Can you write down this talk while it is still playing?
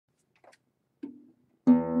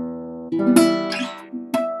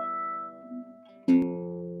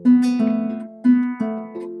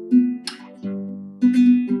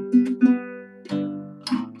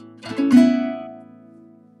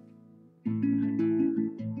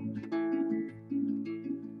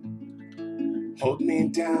Hold me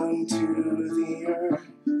down to the earth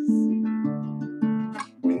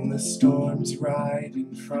when the storm's right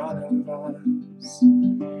in front of us.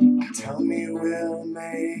 Tell me we'll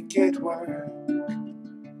make it work.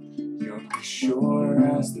 You're as sure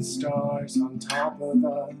as the stars on top of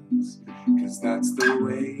us, 'cause that's the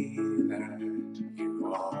way that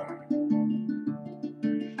you are.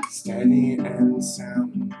 Steady and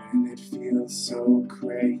sound when it feels so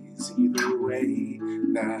crazy, the way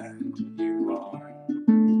that you are.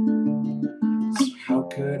 So how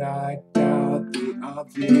could I doubt the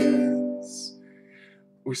obvious?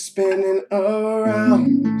 We're spinning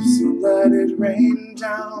around, so let it rain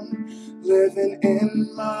down. Living in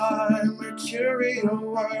my Mercurial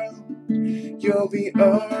world, you'll be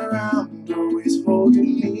around, always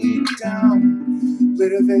holding me down.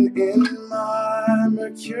 Living in my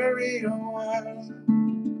Mercurial world.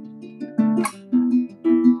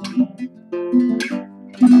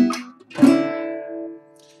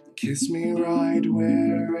 Kiss me right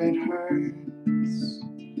where it hurts.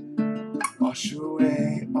 Wash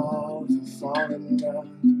away all the fallen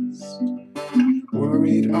dust.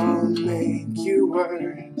 Worried I'll make you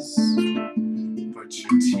worse, but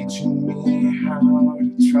you're teaching me how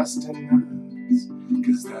to trust in us,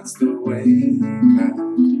 'cause that's the way that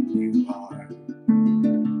you are.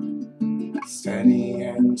 Steady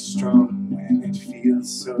and strong when it feels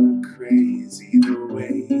so crazy, the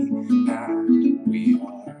way that we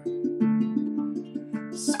are.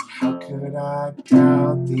 So how could I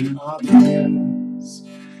doubt the obvious?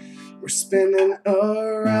 We're spinning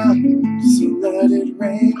around, so let it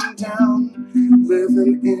rain down.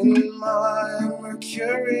 Living in my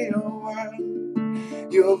Mercurial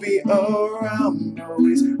world, you'll be around,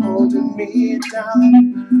 always holding me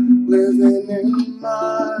down. Living in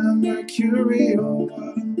my Mercurial